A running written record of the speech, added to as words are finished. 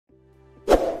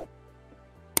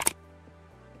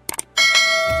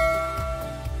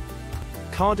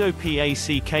Cardo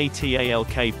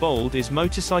PACKTALK Bold is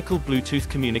motorcycle Bluetooth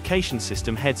communication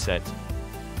system headset.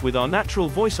 With our natural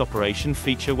voice operation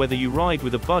feature, whether you ride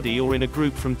with a buddy or in a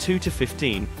group from 2 to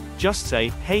 15, just say,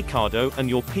 "Hey Cardo," and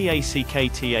your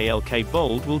PACKTALK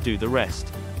Bold will do the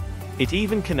rest. It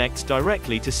even connects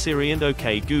directly to Siri and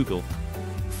OK Google.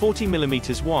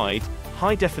 40mm wide,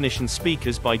 high-definition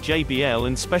speakers by JBL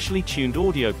and specially tuned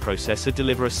audio processor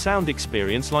deliver a sound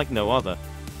experience like no other.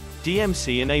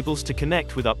 DMC enables to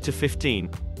connect with up to 15.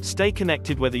 Stay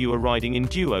connected whether you are riding in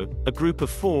duo, a group of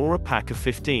 4 or a pack of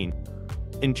 15.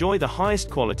 Enjoy the highest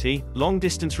quality,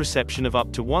 long-distance reception of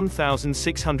up to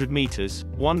 1,600 meters,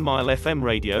 1 mile FM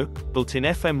radio, built-in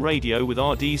FM radio with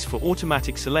RDs for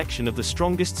automatic selection of the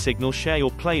strongest signal. Share your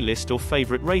playlist or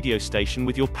favorite radio station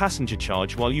with your passenger.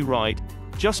 Charge while you ride.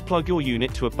 Just plug your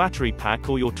unit to a battery pack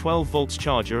or your 12 volts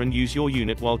charger and use your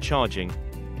unit while charging.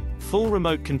 Full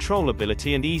remote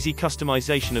controllability and easy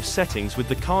customization of settings with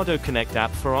the Cardo Connect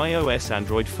app for iOS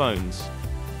Android phones.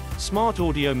 Smart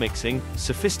audio mixing,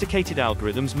 sophisticated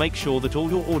algorithms make sure that all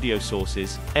your audio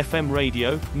sources, FM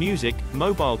radio, music,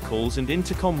 mobile calls and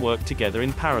intercom work together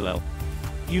in parallel.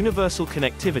 Universal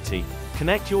connectivity,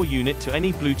 connect your unit to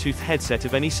any Bluetooth headset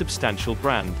of any substantial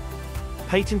brand.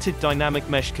 Patented dynamic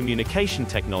mesh communication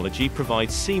technology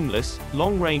provides seamless,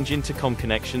 long-range intercom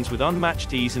connections with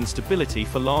unmatched ease and stability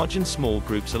for large and small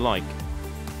groups alike.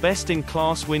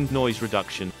 Best-in-class wind noise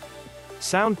reduction.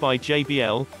 Sound by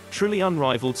JBL, truly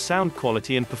unrivaled sound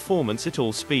quality and performance at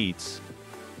all speeds.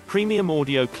 Premium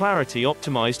audio clarity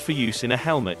optimized for use in a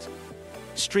helmet.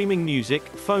 Streaming music,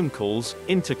 phone calls,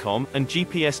 intercom, and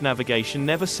GPS navigation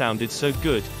never sounded so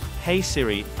good. Hey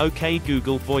Siri, OK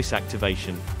Google voice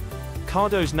activation.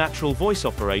 Cardo's natural voice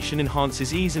operation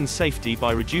enhances ease and safety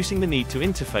by reducing the need to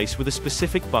interface with a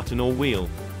specific button or wheel.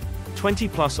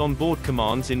 20+ onboard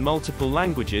commands in multiple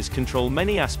languages control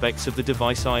many aspects of the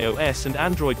device. iOS and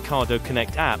Android Cardo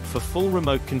Connect app for full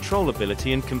remote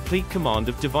controllability and complete command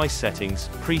of device settings,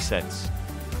 presets.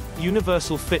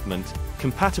 Universal fitment,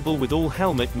 compatible with all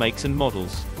helmet makes and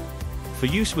models. For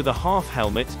use with a half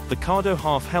helmet, the Cardo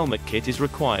half helmet kit is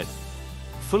required.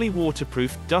 Fully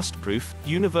waterproof, dustproof,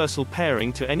 universal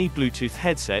pairing to any Bluetooth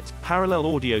headset, parallel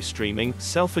audio streaming,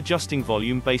 self-adjusting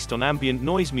volume based on ambient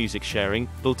noise, music sharing,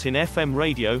 built-in FM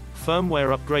radio,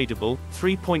 firmware upgradable,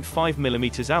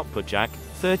 3.5mm output jack,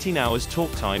 13 hours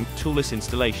talk time, toolless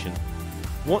installation.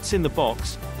 What's in the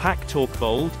box? PACKTALK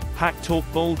Bold, PACKTALK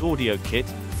Bold audio kit,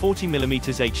 40mm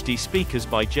HD speakers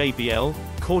by JBL,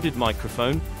 corded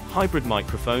microphone, hybrid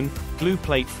microphone, glue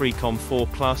plate FreeCom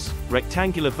 4+,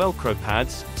 rectangular Velcro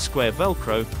pads, square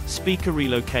Velcro, speaker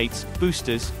relocates,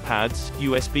 boosters, pads,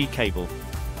 USB cable.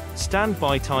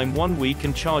 Standby time 1 week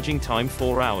and charging time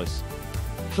 4 hours.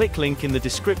 Click link in the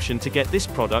description to get this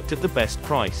product at the best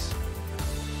price.